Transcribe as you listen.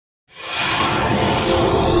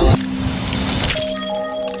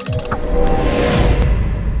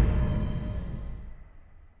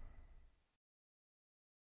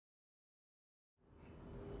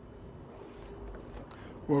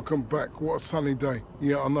Welcome back. What a sunny day.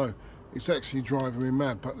 Yeah, I know. It's actually driving me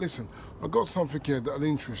mad. But listen, I've got something here that'll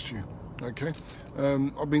interest you, okay?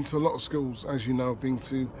 I've been to a lot of schools, as you know. I've been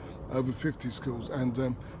to over 50 schools,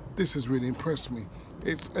 and this has really impressed me.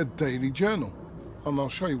 It's a daily journal, and I'll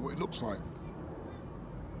show you what it looks like.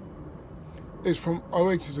 It's from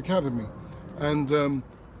Oasis Academy, and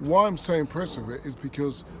why I'm so impressed with it is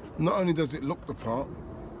because not only does it look the part,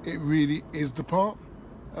 it really is the part.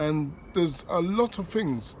 And there's a lot of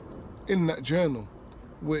things in that journal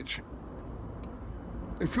which,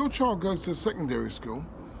 if your child goes to secondary school,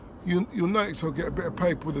 you'll notice he'll get a bit of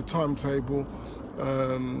paper with a timetable,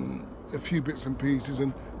 a few bits and pieces,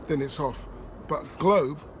 and then it's off. But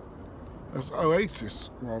Globe, that's Oasis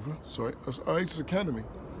Academy,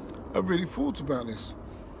 I've really thought about this.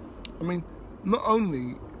 I mean, not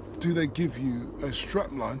only do they give you a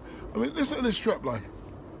strapline, I mean, listen to this strapline.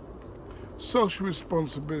 Social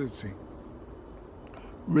responsibility,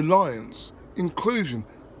 reliance, inclusion,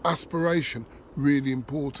 aspiration, really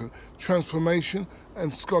important, transformation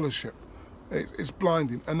and scholarship. It's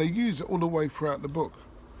blinding, and they use it all the way throughout the book.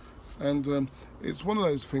 And it's one of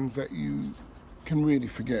those things that you can really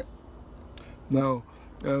forget. Now,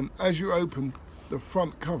 as you open the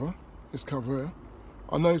front cover, this cover here,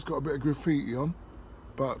 I know it's got a bit of graffiti on,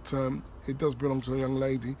 but it does belong to a young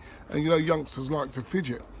lady. And you know, youngsters like to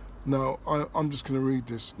fidget. Now, I'm just going to read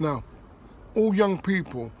this. Now, all young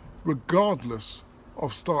people, regardless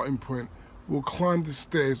of starting point, will climb the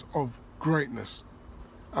stairs of greatness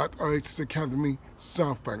at Oasis Academy,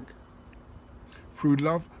 South Bank, through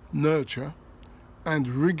love, nurture, and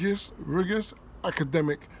rigorous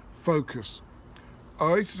academic focus.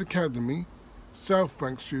 Oasis Academy, South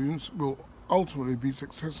Bank students will ultimately be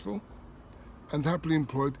successful and happily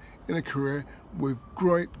employed in a career with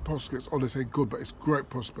great prospects. Or they say good, but it's great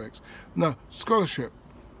prospects. Now, scholarship.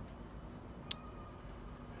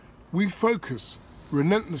 We focus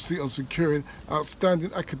relentlessly on securing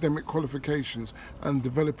outstanding academic qualifications and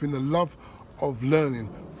developing the love of learning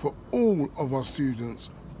for all of our students,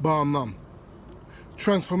 bar none.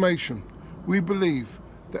 Transformation. We believe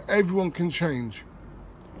that everyone can change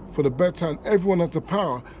for the better, and everyone has the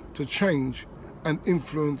power to change and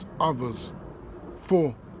influence others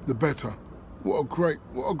for the better. What a great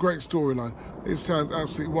storyline. It sounds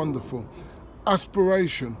absolutely wonderful.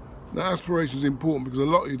 Aspiration. Now, aspiration is important because a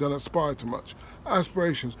lot of you don't aspire to much.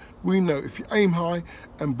 Aspirations. We know if you aim high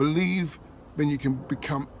and believe, then you can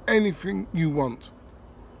become anything you want.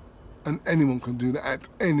 And anyone can do that at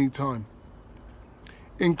any time.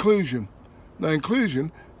 Inclusion. Now,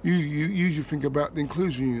 inclusion, you usually think about the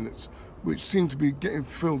inclusion units, which seem to be getting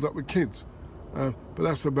filled up with kids. But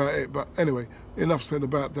that's about it. But anyway, enough said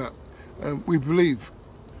about that. We believe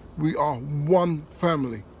we are one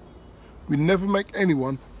family. We never make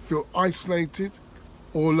anyone feel isolated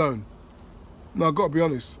or alone. Now, I've got to be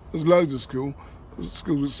honest, there's loads of schools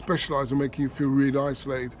that specialise in making you feel really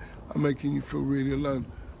isolated and making you feel really alone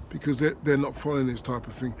because they're not following this type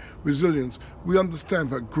of thing. Resilience. We understand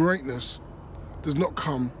that greatness does not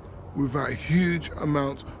come without a huge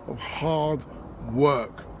amount of hard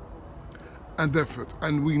work and effort,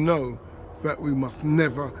 and we know that we must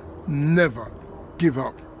never give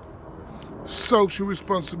up. Social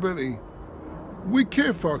responsibility. We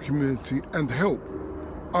care for our community and help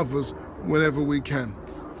others whenever we can.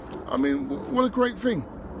 I mean, what a great thing.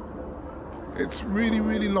 It's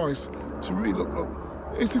really nice to read.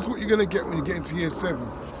 Look, this is what you're going to get when you get into year 7,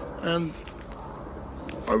 and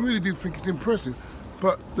I really do think it's impressive.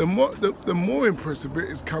 But the more impressive bit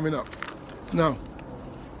is coming up. Now,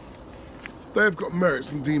 they've got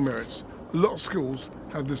merits and demerits. A lot of schools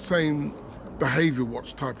have the same behaviour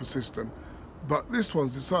watch type of system, but this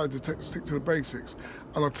one's decided to stick to the basics,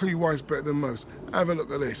 and I'll tell you why it's better than most. Have a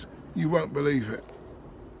look at this. You won't believe it.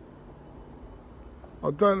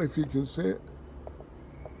 I don't know if you can see it,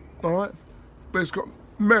 all right? But it's got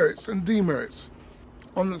merits and demerits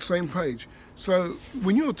on the same page. So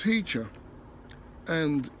when you're a teacher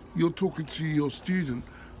and you're talking to your student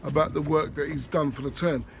about the work that he's done for the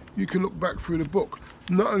term, you can look back through the book.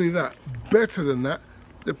 Not only that, better than that,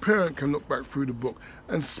 the parent can look back through the book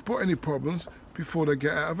and spot any problems before they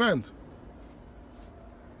get out of hand.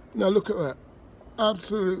 Now look at that.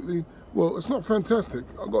 Absolutely, well, it's not fantastic,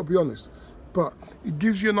 I've got to be honest, but it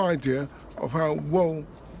gives you an idea of how well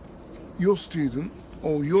your student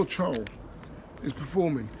or your child is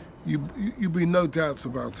performing. You'll be no doubts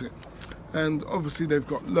about it. And obviously they've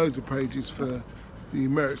got loads of pages for the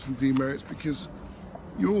merits and demerits because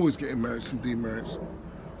you're always getting merits and demerits.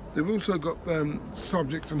 They've also got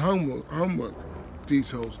subjects and homework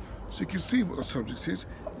details, so you can see what the subject is.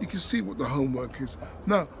 you can see what the homework is.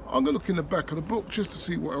 Now, I'm going to look in the back of the book just to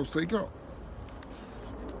see what else they got.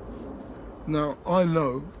 Now, I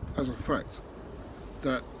know as a fact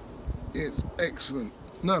that it's excellent.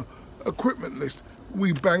 Now, equipment list.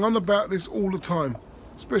 We bang on about this all the time,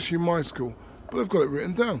 especially in my school, but I've got it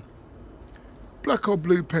written down. Black or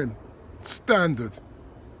blue pen, standard.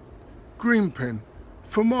 Green pen,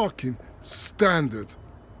 for marking, standard.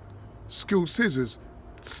 School scissors,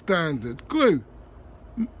 standard. Glue,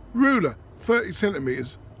 ruler, 30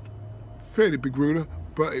 centimeters, fairly big ruler,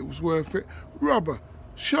 but it was worth it. Rubber,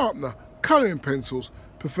 sharpener, colouring pencils,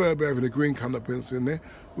 preferably having a green colour pencil in there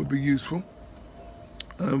would be useful.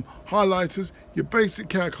 Highlighters, your basic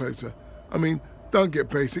calculator. I mean, don't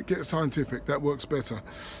get basic, get scientific, that works better.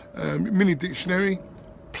 Mini dictionary,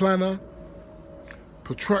 planner,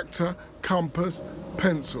 protractor, compass,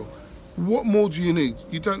 pencil. What more do you need?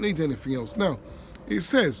 You don't need anything else. Now, it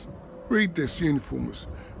says, read this, uniforms.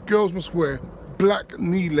 Girls must wear black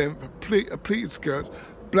knee-length pleated skirts,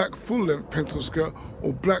 black full-length pencil skirt,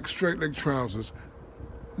 or black straight-leg trousers.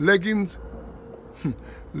 Leggings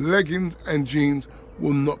and jeans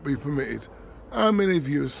will not be permitted. How many of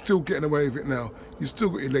you are still getting away with it now? You still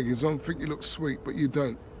got your leggings on, think you look sweet, but you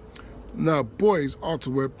don't. Now, boys are to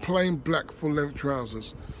wear plain black full-length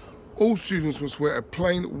trousers. All students must wear a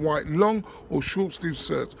plain white long or short-sleeve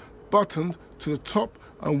shirt, buttoned to the top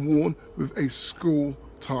and worn with a school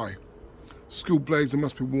tie. School blazer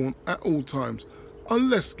must be worn at all times,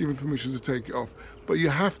 unless given permission to take it off, but you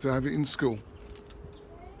have to have it in school.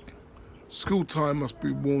 School tie must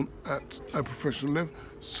be worn at a professional level.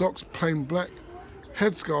 Socks plain black.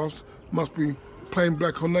 Headscarves must be plain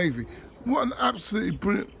black or navy. What an absolutely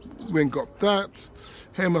brilliant, we ain't got that.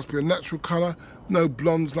 Hair must be a natural colour, no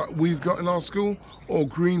blondes like we've got in our school, or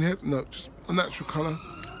green hair, no, just a natural colour.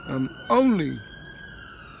 Only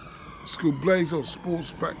school blazer or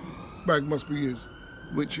sports bag must be used,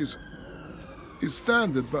 which is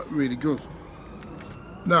standard but really good.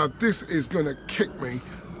 Now this is going to kick me.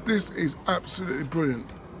 This is absolutely brilliant.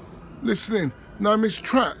 Listen in. Now Miss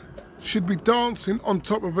Tratt should be dancing on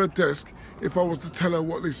top of her desk if I was to tell her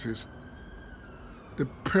what this is. The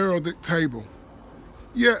periodic table.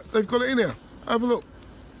 Yeah, they've got it in here. Have a look.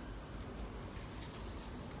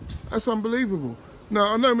 That's unbelievable.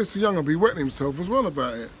 Now, I know Mr. Young will be wetting himself as well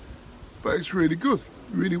about it, but it's really good,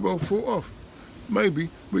 really well thought of. Maybe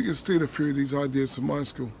we can steal a few of these ideas from my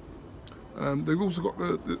school. They've also got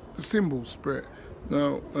the symbol spread.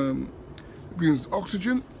 Now, we use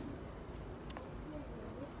oxygen.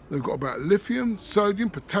 They've got about lithium, sodium,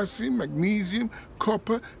 potassium, magnesium,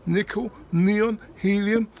 copper, nickel, neon,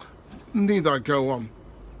 helium. Need I go on?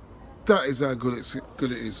 That is how good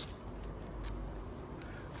it is.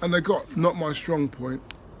 And they got, not my strong point,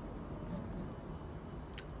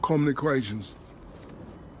 common equations.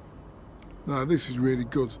 Now this is really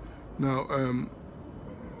good. Now,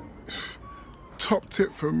 top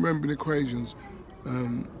tip for remembering equations.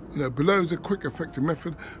 Below is a quick, effective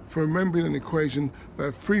method for remembering an equation that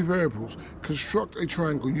has 3 variables. Construct a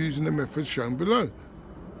triangle using the method shown below.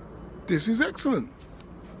 This is excellent.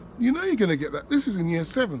 You know you're going to get that. This is in year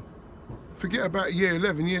 7. Forget about year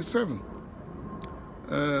 11, year 7.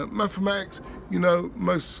 Mathematics,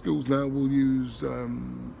 most schools now will use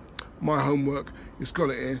my homework. It's got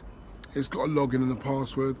it here. It's got a login and a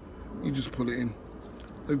password. You just put it in.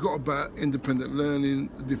 They've got about independent learning,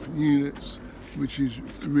 different units, which is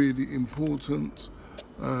really important.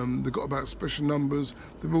 They've got about special numbers.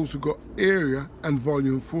 They've also got area and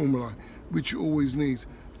volume formulae, which you always need.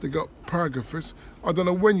 They've got paragraphs. I don't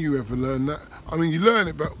know when you ever learn that. I mean, you learn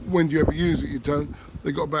it, but when do you ever use it? You don't.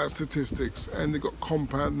 They've got about statistics, and they've got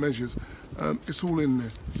compound measures. It's all in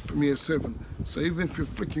there from year 7. So even if you're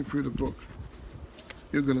flicking through the book,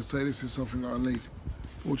 you're going to say, this is something I need.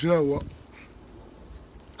 Well, do you know what?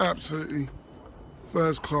 Absolutely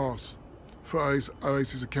first class for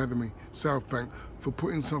Oasis Academy, South Bank, for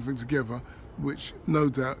putting something together which no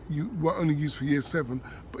doubt you won't only use for year 7,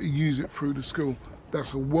 but you use it through the school.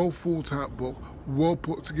 That's a well thought out book, well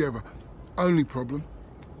put together. Only problem,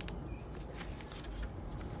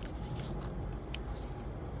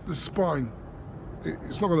 the spine.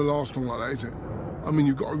 It's not going to last long like that, is it? I mean,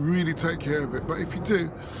 you've got to really take care of it. But if you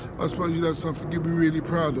do, I suppose you'll have something you'll be really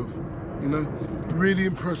proud of. Really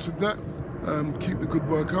impressed with that. Keep the good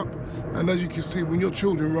work up. And as you can see, when your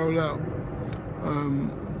children roll out,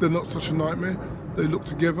 they're not such a nightmare. They look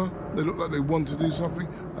together, they look like they want to do something,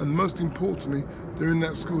 and most importantly, they're in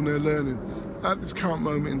that school and they're learning. At this current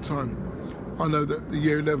moment in time, I know that the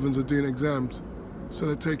year 11s are doing exams, so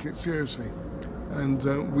they're taking it seriously, and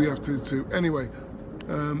we have to too. Anyway,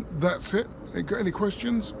 that's it. Got any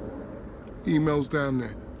questions? Emails down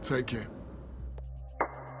there. Take care.